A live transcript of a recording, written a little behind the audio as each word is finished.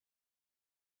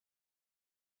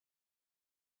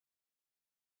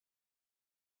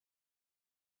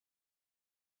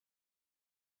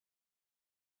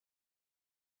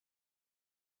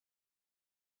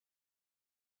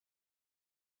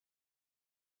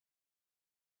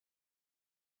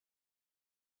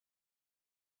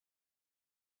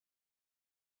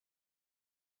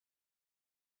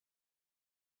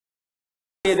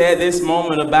At this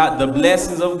moment about the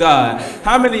blessings of God.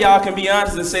 How many of y'all can be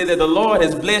honest and say that the Lord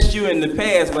has blessed you in the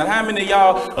past, but how many of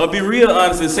y'all will be real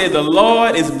honest and say the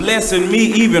Lord is blessing me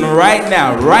even right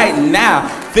now? Right now,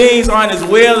 things aren't as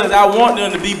well as I want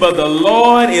them to be, but the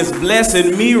Lord is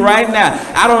blessing me right now.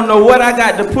 I don't know what I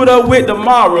got to put up with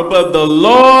tomorrow, but the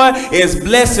Lord is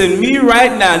blessing me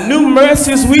right now. New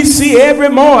mercies we see every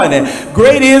morning.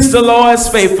 Great is the Lord's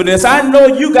faithfulness. I know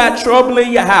you got trouble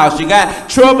in your house. You got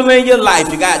trouble in your life.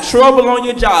 You got trouble on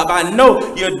your job. I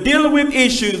know you're dealing with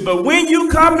issues, but when you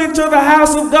come into the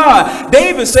house of God,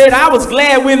 David said, I was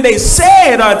glad when they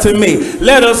said unto me,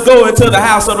 let us go into the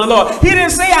house of the Lord. He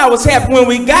didn't say I was happy when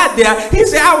we got there. He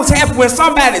said I was happy when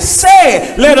somebody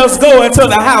said, let us go into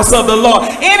the house of the Lord.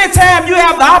 Anytime you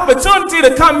have the opportunity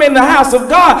to come in the house of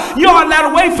God, you ought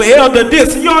not wait for Elder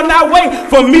this. You ought not wait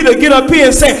for me to get up here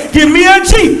and say, give me a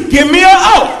G, give me an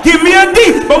O, give me a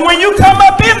D. But when you come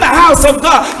up in the house of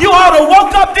God, you ought to woke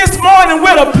up this morning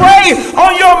with a praise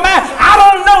on your mind. I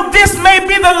don't know, this may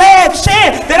be the last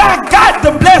chance that I got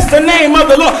to bless the name of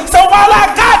the Lord. So while I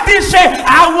got this chance,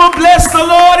 I will bless the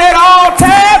Lord at all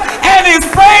times, and his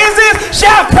praises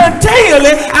shall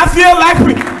continually, I feel like,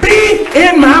 be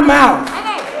in my mouth.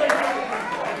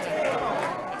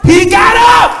 He got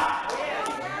up.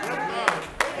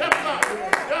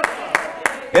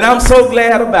 And I'm so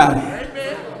glad about it.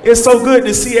 It's so good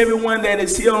to see everyone that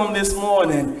is here on this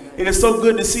morning. It is so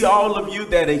good to see all of you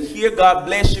that are here. God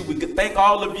bless you. We can thank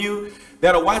all of you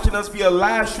that are watching us via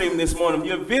live stream this morning. If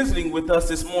you're visiting with us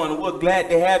this morning, we're glad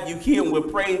to have you here, and we'll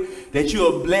pray that you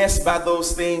are blessed by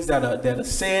those things that are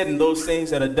said and those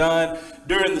things that are done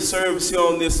during the service here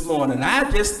on this morning. I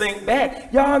just think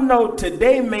back, y'all know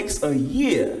today makes a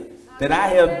year that I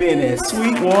have been at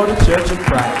Sweetwater Church of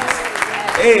Christ.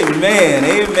 Amen,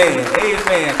 amen,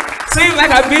 amen. Seems like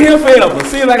I've been here forever.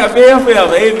 Seems like I've been here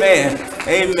forever. Amen.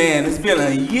 Amen. It's been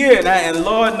a year now, and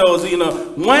Lord knows, you know,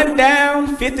 1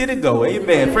 down, 50 to go.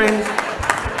 Amen, friends.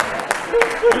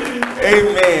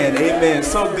 Amen. Amen.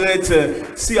 So good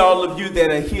to see all of you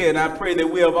that are here, and I pray that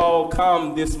we have all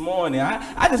come this morning.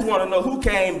 I just want to know who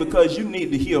came because you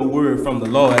need to hear a word from the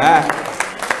Lord.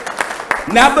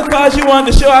 Not because you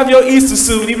wanted to show off your Easter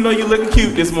suit, even though you're looking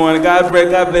cute this morning. God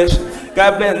bless you.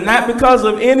 God bless. Not because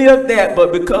of any of that,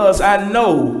 but because I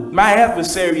know my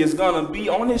adversary is going to be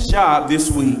on his job this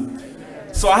week.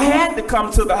 So I had to come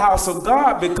to the house of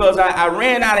God because I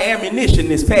ran out of ammunition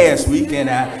this past week, and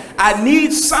I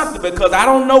need something because I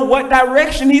don't know what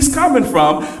direction he's coming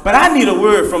from, but I need a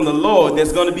word from the Lord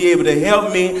that's going to be able to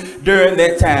help me during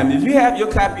that time. If you have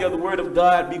your copy of the Word of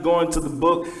God, be going to the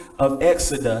book of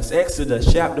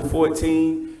Exodus chapter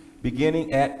 14.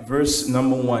 Beginning at verse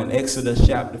number 1. Exodus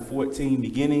chapter 14,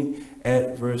 beginning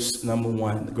at verse number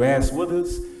 1. The grass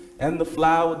withers and the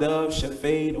flower thereof shall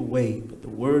fade away, but the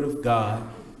word of God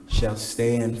shall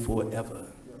stand forever.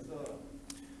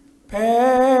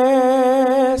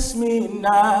 Pass me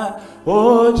not,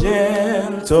 O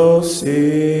gentle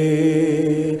Savior,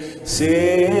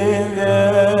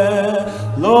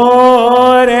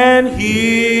 Lord, and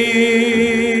hear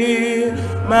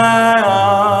my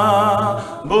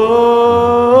humble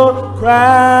cry,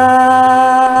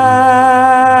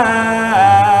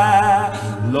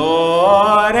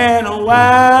 Lord, and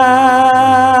why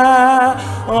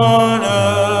on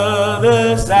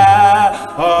other side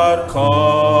art calling,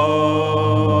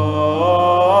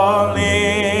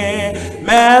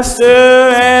 Master,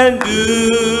 and do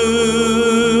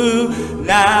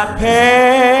not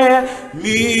pass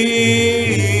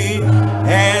me,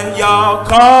 and y'all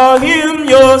call him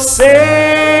your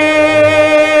Savior.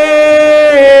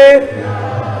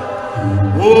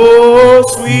 Oh,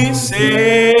 sweet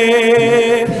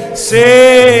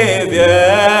Savior,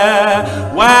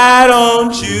 why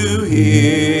don't you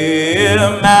hear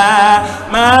my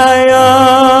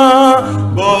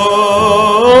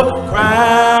humble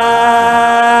cry,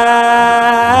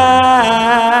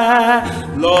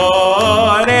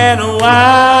 Lord, and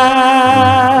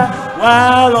why,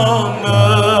 while on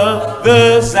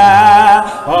the side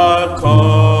art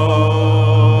calling,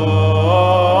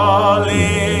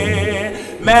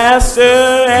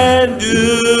 Master, and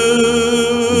do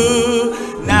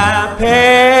not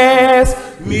pass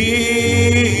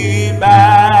me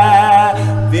by,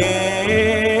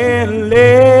 then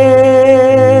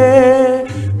lay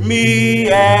me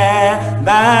at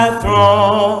thy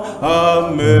throne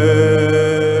of mercy.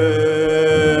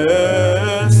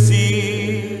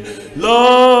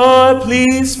 Lord,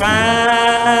 please find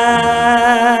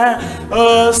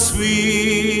a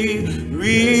sweet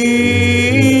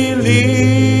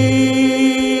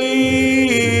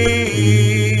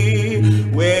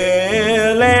relief,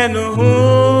 well, and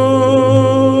whom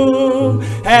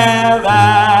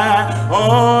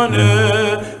on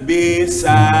earth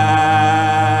beside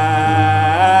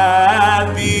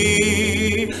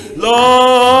thee,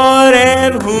 Lord,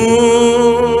 and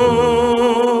whom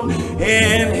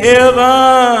in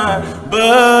heaven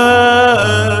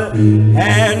but,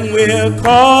 and we're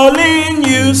calling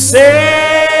you, say,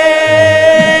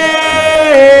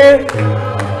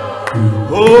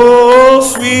 oh,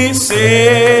 sweet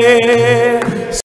Savior.